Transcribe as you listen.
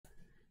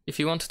If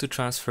you want to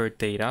transfer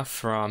data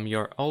from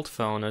your old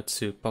phone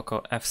to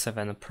POCO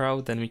F7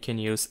 Pro, then we can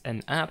use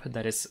an app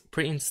that is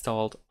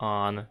pre-installed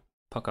on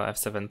POCO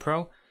F7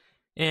 Pro,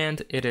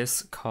 and it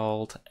is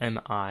called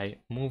MI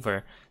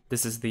Mover.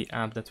 This is the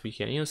app that we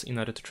can use in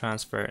order to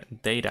transfer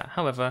data.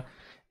 However,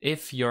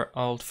 if your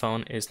old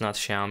phone is not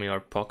Xiaomi or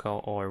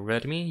POCO or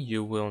Redmi,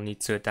 you will need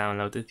to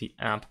download the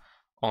app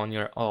on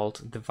your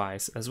old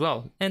device as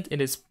well. And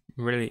it is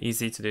really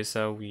easy to do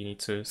so. We need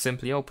to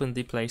simply open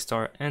the Play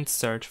Store and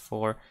search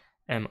for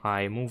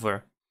MI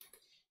Mover.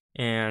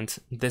 And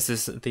this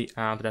is the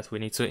app that we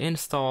need to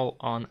install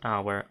on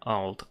our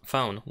old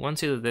phone.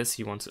 Once you do this,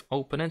 you want to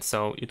open it,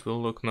 so it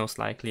will look most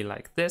likely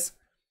like this.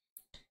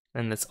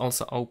 And let's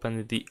also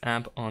open the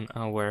app on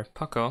our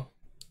POCO.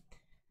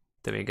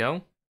 There we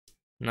go.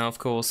 Now, of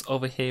course,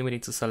 over here we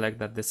need to select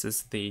that this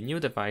is the new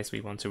device we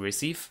want to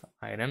receive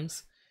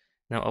items.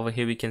 Now over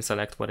here we can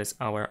select what is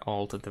our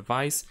old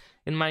device.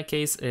 In my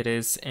case it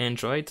is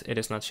Android. It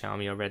is not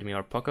Xiaomi or Redmi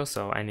or POCO,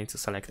 so I need to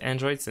select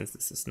Android since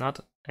this is not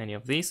any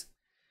of these.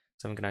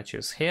 So I'm gonna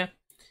choose here.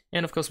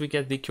 And of course we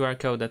get the QR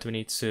code that we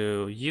need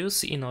to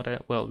use in order,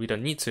 well, we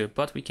don't need to,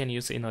 but we can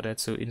use in order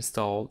to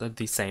install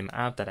the same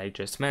app that I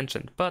just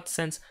mentioned. But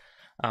since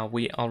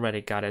we already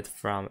got it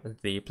from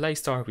the Play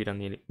Store, we don't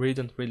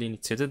really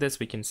need to do this.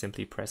 We can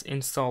simply press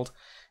installed,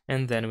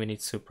 and then we need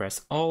to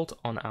press Alt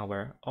on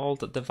our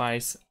old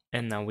device.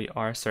 And now we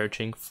are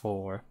searching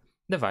for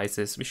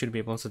devices. We should be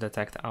able to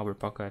detect our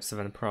POCO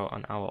F7 Pro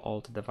on our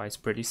old device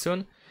pretty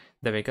soon.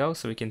 There we go.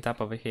 So we can tap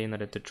over here in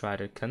order to try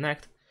to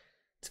connect,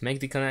 to make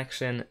the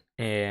connection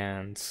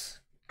and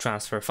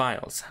transfer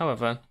files.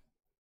 However,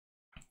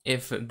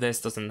 if this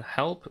doesn't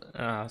help,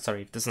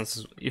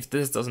 if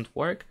this doesn't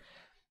work,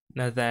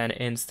 then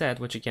instead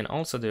what you can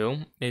also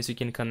do is you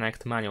can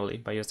connect manually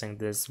by using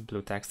this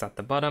blue text at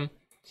the bottom.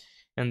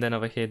 And then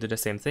over here do the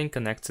same thing,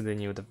 connect to the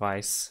new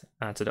device,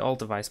 to the old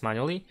device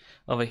manually.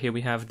 Over here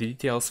we have the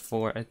details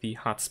for the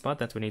hotspot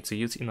that we need to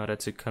use in order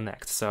to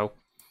connect. So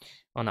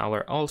on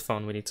our old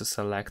phone we need to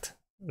select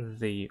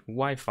the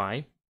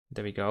Wi-Fi.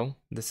 There we go.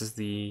 This is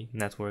the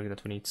network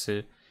that we need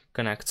to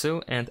connect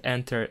to, and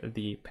enter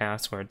the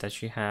password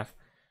that you have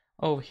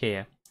over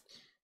here.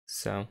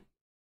 So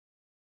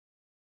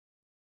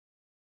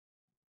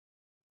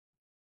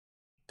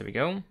there we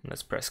go.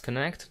 Let's press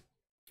connect.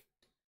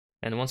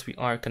 And once we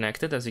are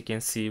connected, as you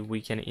can see,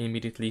 we can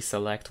immediately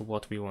select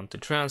what we want to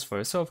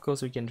transfer. So of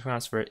course we can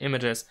transfer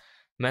images,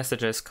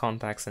 messages,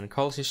 contacts, and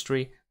call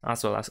history,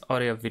 as well as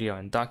audio, video,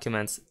 and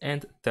documents,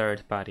 and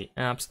third-party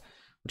apps,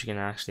 which you can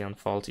actually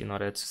unfold in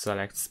order to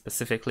select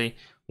specifically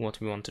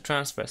what we want to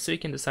transfer. So you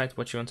can decide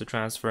what you want to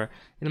transfer.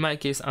 In my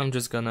case, I'm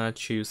just gonna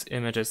choose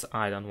images.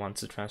 I don't want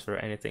to transfer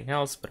anything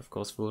else, but of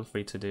course feel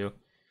free to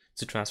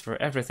transfer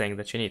everything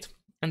that you need.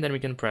 And then we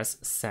can press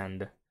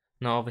send.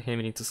 Now over here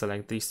we need to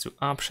select these two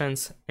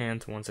options,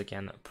 and once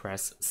again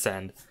press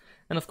send.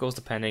 And of course,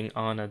 depending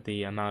on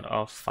the amount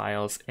of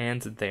files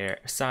and their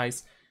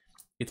size,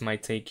 it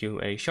might take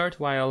you a short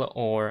while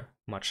or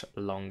much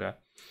longer.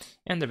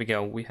 And there we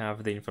go, we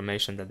have the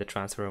information that the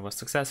transfer was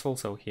successful.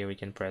 So here we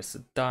can press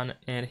done,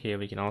 and here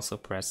we can also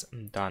press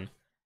done.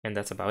 And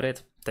that's about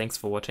it. Thanks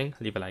for watching,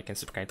 leave a like and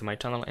subscribe to my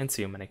channel, and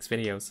see you in my next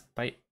videos. Bye!